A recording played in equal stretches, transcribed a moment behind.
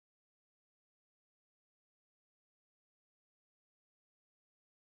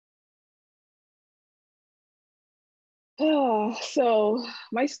So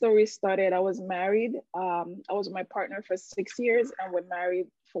my story started, I was married. I was with my partner for 6 years and we're married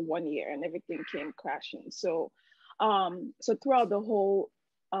for 1 year and everything came crashing. So throughout the whole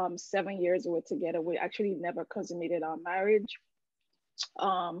 7 years we were together, we actually never consummated our marriage.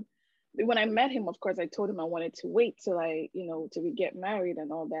 Um, when I met him, of course, I told him I wanted to wait till till we get married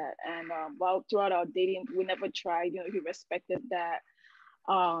and all that. And while throughout our dating, we never tried. He respected that.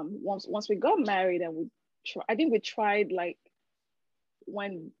 Once we got married and I think we tried like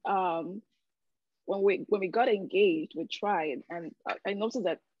when um when we got engaged, we tried, and I noticed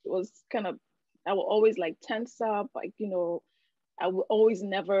that it was kind of I would always like tense up, like I would always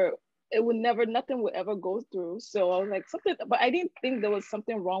never. It would never, nothing would ever go through. So I was like something, but I didn't think there was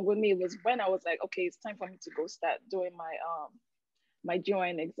something wrong with me. It was when I was like, okay, it's time for me to go start doing my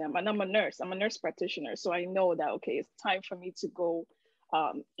GYN exam. And I'm a nurse. I'm a nurse practitioner, so I know that okay, it's time for me to go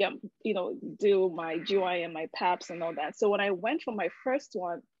get do my GYN, my PAPs, and all that. So when I went for my first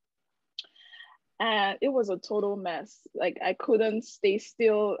one, and it was a total mess. Like I couldn't stay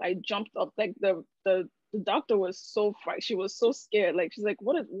still. I jumped up. Like the doctor was so frightened. She was so scared. Like she's like,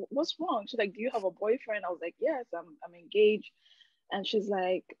 what's wrong? She's like, do you have a boyfriend? I was like, yes, I'm engaged. And she's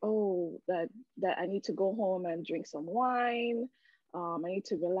like, oh, that I need to go home and drink some wine. I need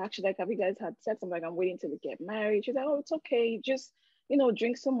to relax. She's like, have you guys had sex? I'm like, I'm waiting till we get married. She's like, oh, it's okay. Just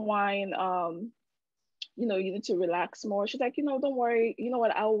drink some wine. You need to relax more. She's like, don't worry. You know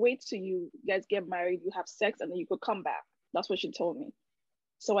what? I'll wait till you guys get married, you have sex, and then you could come back. That's what she told me.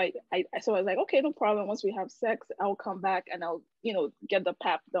 So I was like, okay, no problem. Once we have sex, I'll come back and I'll, get the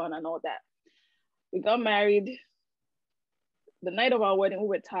pap done and all that. We got married. The night of our wedding, we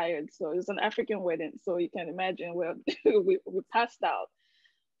were tired. So it was an African wedding. So you can imagine we passed out.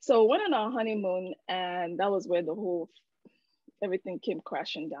 So we went on our honeymoon, and that was where the whole everything came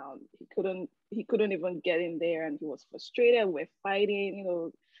crashing down. He couldn't even get in there, and he was frustrated. We're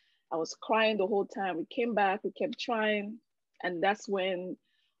fighting, I was crying the whole time. We came back, we kept trying, and that's when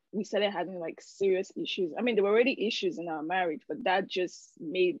we started having like serious issues. I mean, there were already issues in our marriage, but that just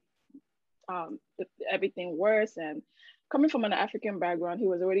made everything worse. And coming from an African background, he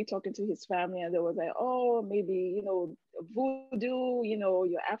was already talking to his family, and they was like, oh, maybe voodoo.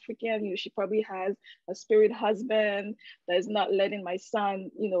 You're African. She probably has a spirit husband that is not letting my son,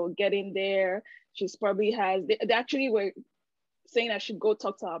 get in there. She's probably has. They actually were saying I should go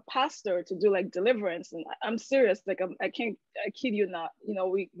talk to our pastor to do like deliverance. And I'm serious, like I kid you not.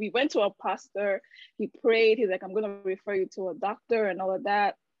 We went to our pastor, he prayed, he's like, I'm gonna refer you to a doctor and all of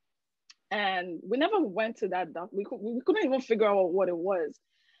that. And we never went to that doctor. We couldn't even figure out what it was.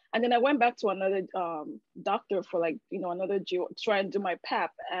 And then I went back to another doctor for like, try and do my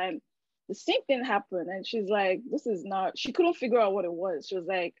PAP. And the same thing happened. And she's like, she couldn't figure out what it was. She was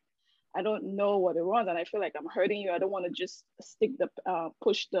like, I don't know what it was, and I feel like I'm hurting you. I don't want to just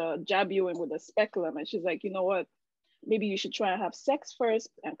jab you in with a speculum. And she's like, you know what? Maybe you should try and have sex first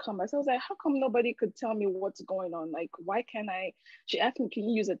and come back. So I was like, how come nobody could tell me what's going on? Like, why can't I? She asked me, can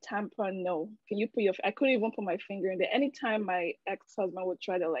you use a tampon? No. Can you I couldn't even put my finger in there. Anytime my ex-husband would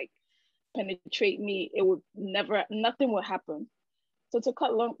try to like penetrate me, nothing would happen. So to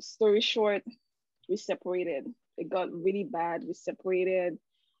cut long story short, we separated. It got really bad. We separated.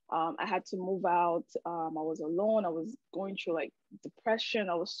 I had to move out. I was alone. I was going through like depression.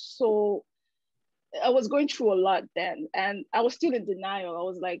 I was going through a lot then, and I was still in denial. I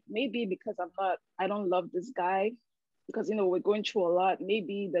was like, maybe because I don't love this guy, because we're going through a lot.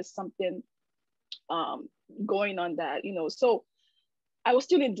 Maybe there's something going on that. So I was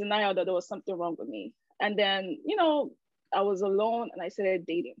still in denial that there was something wrong with me. And then I was alone, and I started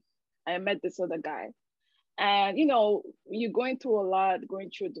dating. I met this other guy. And you're going through a lot, going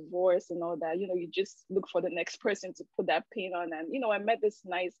through a divorce and all that. You just look for the next person to put that pain on. And I met this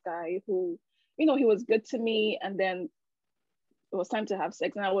nice guy who, he was good to me. And then it was time to have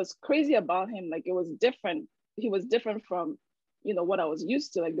sex, and I was crazy about him. Like, it was different. He was different from what I was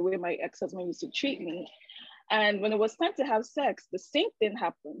used to, like the way my ex-husband used to treat me. And when it was time to have sex, the same thing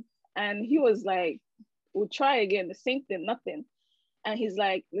happened. And he was like, we'll try again, the same thing, nothing. And he's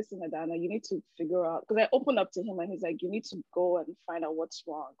like, listen, Adanna, you need to figure out, because I opened up to him, and he's like, you need to go and find out what's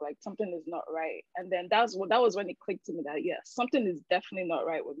wrong. Like, something is not right. And then that was when it clicked to me that, yeah, something is definitely not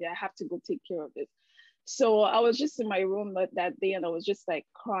right with me. I have to go take care of this. So I was just in my room that day, and I was just like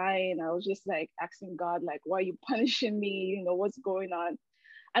crying. I was just like asking God, like, why are you punishing me? What's going on?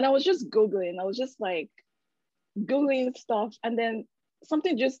 And I was just Googling. I was just like Googling stuff. And then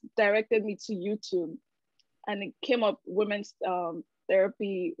something just directed me to YouTube, and it came up women's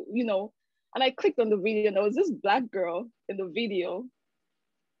therapy, and I clicked on the video, and there was this Black girl in the video,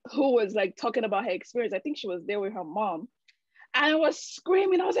 who was like talking about her experience. I think she was there with her mom. And I was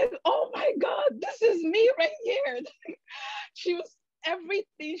screaming. I was like, oh my God, this is me right here. She was,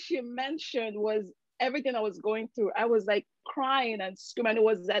 everything she mentioned was everything I was going through. I was like crying and screaming. It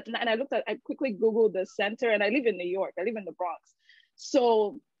was that, and I quickly Googled the center, and I live in New York. I live in the Bronx.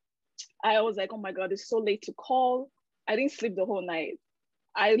 So I was like, oh my God, it's so late to call. I didn't sleep the whole night.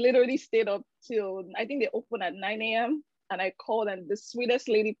 I literally stayed up till, I think they opened at 9 a.m. And I called, and the sweetest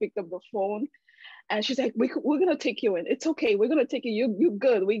lady picked up the phone, and she's like, we're gonna take you in. It's okay. We're gonna take you. You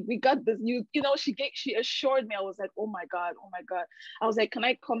good. We got this. She assured me. I was like, oh my God, oh my God. I was like, can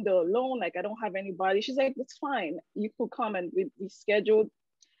I come there alone? Like, I don't have anybody. She's like, it's fine. You could come. And we scheduled.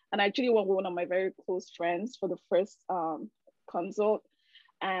 And I actually went with one of my very close friends for the first consult.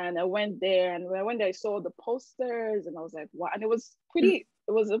 And I went there, and when I went there, I saw the posters, and I was like, wow. And it was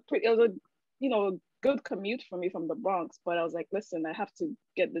a good commute for me from the Bronx. But I was like, listen, I have to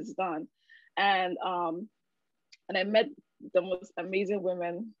get this done. And I met the most amazing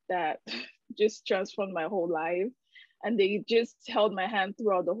women that just transformed my whole life, and they just held my hand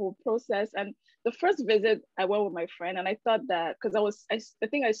throughout the whole process. And the first visit, I went with my friend, and I thought that because I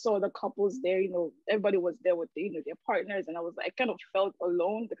think I saw the couples there, everybody was there with their partners, and I kind of felt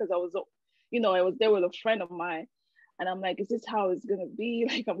alone because I was there with a friend of mine. And I'm like, is this how it's gonna be?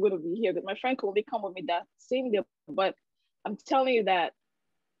 Like, I'm gonna be here. But my friend could only come with me that same day. But I'm telling you that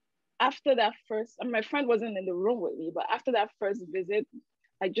after that first, my friend wasn't in the room with me, but after that first visit,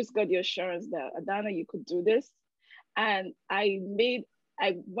 I just got the assurance that, Adanna, you could do this. And I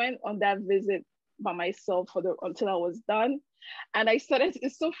went on that visit by myself until I was done. And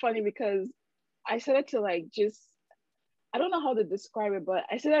it's so funny because I started to I don't know how to describe it, but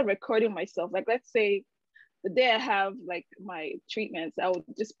I started recording myself. Like, let's say the day I have like my treatments, I would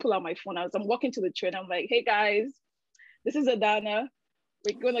just pull out my phone. I'm walking to the train. I'm like, hey guys, this is Adanna.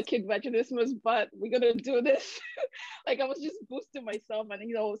 We're gonna kick Vaginismus, but we're gonna do this. Like, I was just boosting myself, and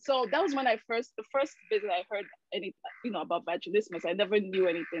so that was when the first visit I heard about Vaginismus. I never knew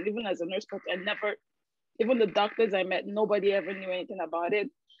anything, even as a nurse, but even the doctors I met, nobody ever knew anything about it.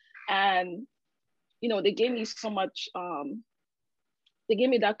 And they gave me so much. They gave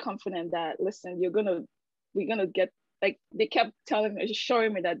me that confidence that, listen, we're gonna get, like, they kept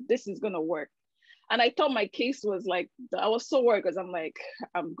showing me that this is gonna work. And I thought my case was like, I was so worried because I'm like,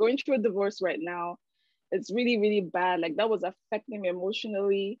 I'm going through a divorce right now. It's really, really bad. Like, that was affecting me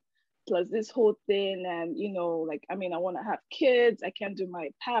emotionally, plus this whole thing. And, I want to have kids. I can't do my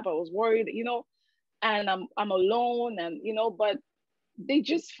PAP. I was worried, and I'm alone, and, but they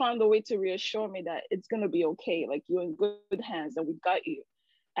just found a way to reassure me that it's going to be okay. Like, you're in good hands, and we got you.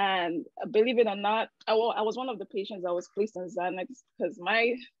 And believe it or not, I was one of the patients that was placed on Xanax because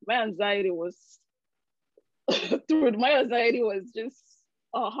my anxiety was through my anxiety was just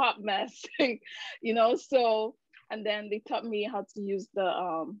a hot mess, So, and then they taught me how to use do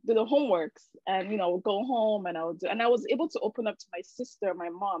the homeworks, and go home, and I was able to open up to my sister, my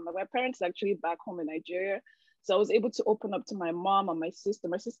mom. My parents are actually back home in Nigeria, so I was able to open up to my mom and my sister.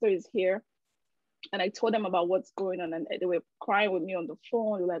 My sister is here, and I told them about what's going on, and they were crying with me on the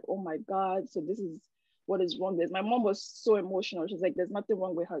phone. They're like, "Oh my God, so this is what is wrong?" My mom was so emotional. She's like, "There's nothing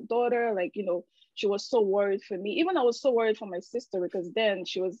wrong with her daughter." Like, she was so worried for me. Even I was so worried for my sister because then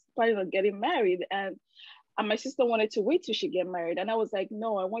she was planning on getting married, and my sister wanted to wait till she get married. And I was like,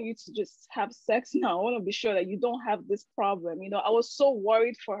 no, I want you to just have sex now. I want to be sure that you don't have this problem. I was so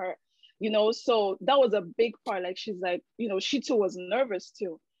worried for her, so that was a big part. Like, she's like, she too was nervous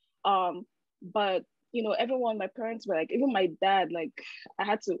too. But everyone, my parents were like, even my dad, like, I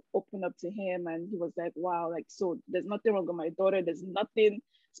had to open up to him, and he was like, wow, like, so there's nothing wrong with my daughter. There's nothing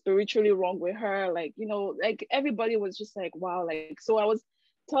spiritually wrong with her. Like, like, everybody was just like, wow. Like, so I was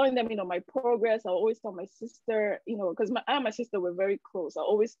telling them, my progress. I always tell my sister, because I and my sister were very close. I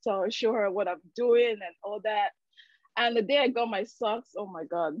always show her what I'm doing and all that. And the day I got my socks, oh my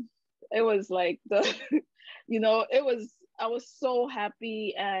God, it was like I was so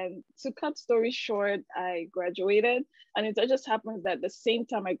happy. And to cut story short, I graduated. And it just happens that the same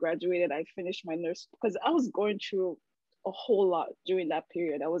time I graduated, I finished my nurse, because I was going through a whole lot during that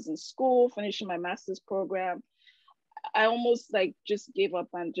period. I was in school, finishing my master's program. I almost like just gave up,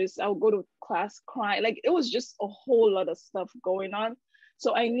 and I would go to class crying. Like, it was just a whole lot of stuff going on.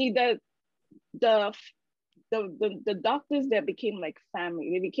 So I needed the the doctors that became like family.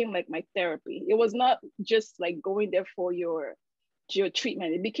 They became like my therapy. It was not just like going there for your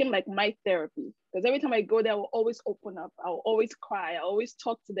treatment. It became like my therapy, because every time I go there, I will always open up. I will always cry. I always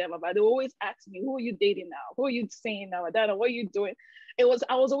talk to them about it. They will always ask me, who are you dating now? Who are you seeing now? Adanna, what are you doing? I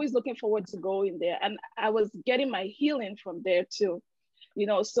was always looking forward to going there, and I was getting my healing from there too.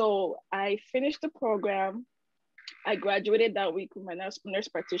 So I finished the program. I graduated that week with my nurse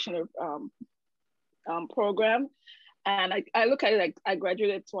practitioner program. And I look at it like I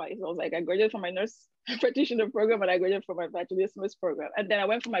graduated twice. I was like, I graduated from my nurse practitioner program and I graduated from my Vaginismus program. And then I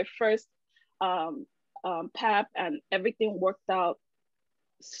went for my first PAP and everything worked out.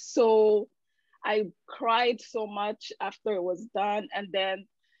 So I cried so much after it was done. And then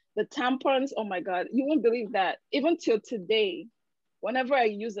the tampons, oh my God, you won't believe that. Even till today, whenever I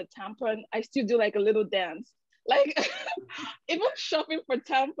use a tampon, I still do like a little dance. Like even shopping for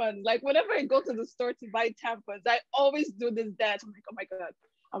tampons, like whenever I go to the store to buy tampons, I always do this dance. I'm like, oh my God,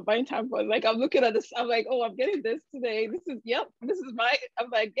 I'm buying tampons. Like I'm looking at this, I'm like, oh, I'm getting this today. This is my,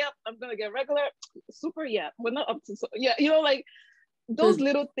 I'm like, yep, I'm gonna get regular, super, yeah. We're not up to, so, yeah, like those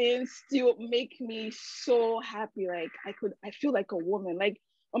little things still make me so happy. Like I feel like a woman. Like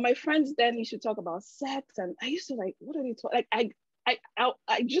when my friends then used to talk about sex, and I used to like, what are they talking? Like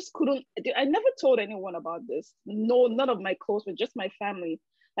I just couldn't. I never told anyone about this. No, none of my close friends, just my family.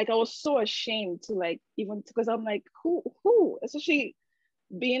 Like I was so ashamed to like even because I'm like who, especially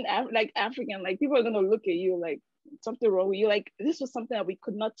being like African. Like people are gonna look at you like something wrong with you. Like this was something that we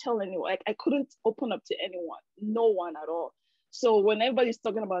could not tell anyone. Like I couldn't open up to anyone, no one at all. So when everybody's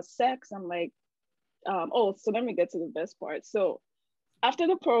talking about sex, I'm like, oh, so let me get to the best part. So after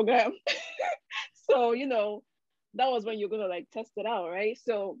the program, so that was when you're gonna like test it out, right?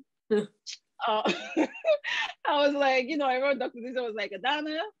 So I was like, I remember Dr. Lisa was like,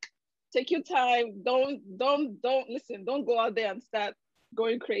 Adanna, take your time. Don't listen, don't go out there and start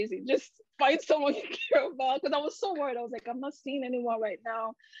going crazy. Just find someone you care about. Because I was so worried. I was like, I'm not seeing anyone right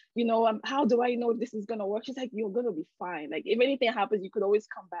now. How do I know this is gonna work? She's like, you're gonna be fine. Like if anything happens, you could always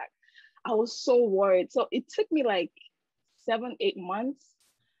come back. I was so worried. So it took me like 7-8 months.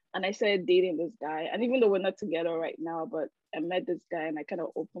 And I started dating this guy. And even though we're not together right now, but I met this guy and I kind of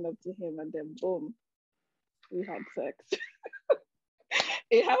opened up to him, and then boom, we had sex.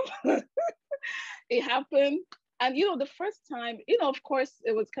 It happened. It happened. And the first time, of course,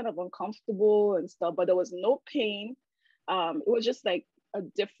 it was kind of uncomfortable and stuff, but there was no pain. It was just like a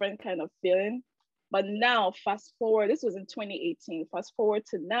different kind of feeling. But now, fast forward, this was in 2018. Fast forward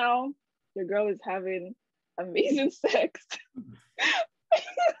to now, your girl is having amazing sex.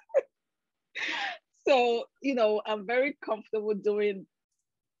 So, I'm very comfortable doing,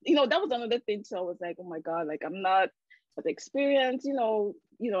 that was another thing. So I was like, oh my God, like I'm not with experience,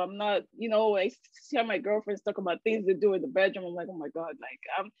 I'm not, I hear my girlfriends talk about things they do in the bedroom. I'm like, oh my God,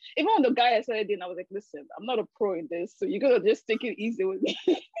 like even when the guy I started dating, I was like, listen, I'm not a pro in this, so you gotta just take it easy with me.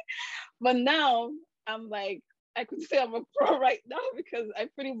 But now I'm like, I could say I'm a pro right now because I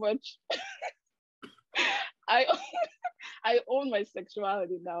pretty much I I own my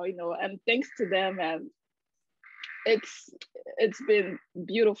sexuality now, and thanks to them, and it's been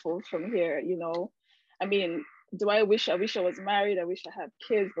beautiful from here. I mean, I wish I was married, I wish I had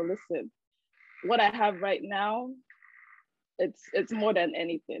kids, but listen, what I have right now, it's more than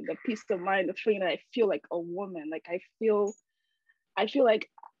anything. The peace of mind, the feeling that I feel like a woman, like I feel like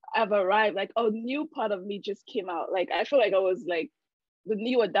I've arrived, like a new part of me just came out. Like I feel like I was like the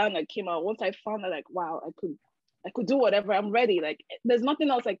new Adanna came out once I found out, like, wow, I could do whatever. I'm ready. Like there's nothing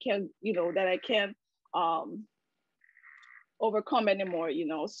else I can, that I can overcome anymore,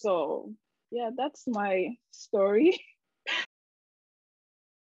 So yeah, that's my story.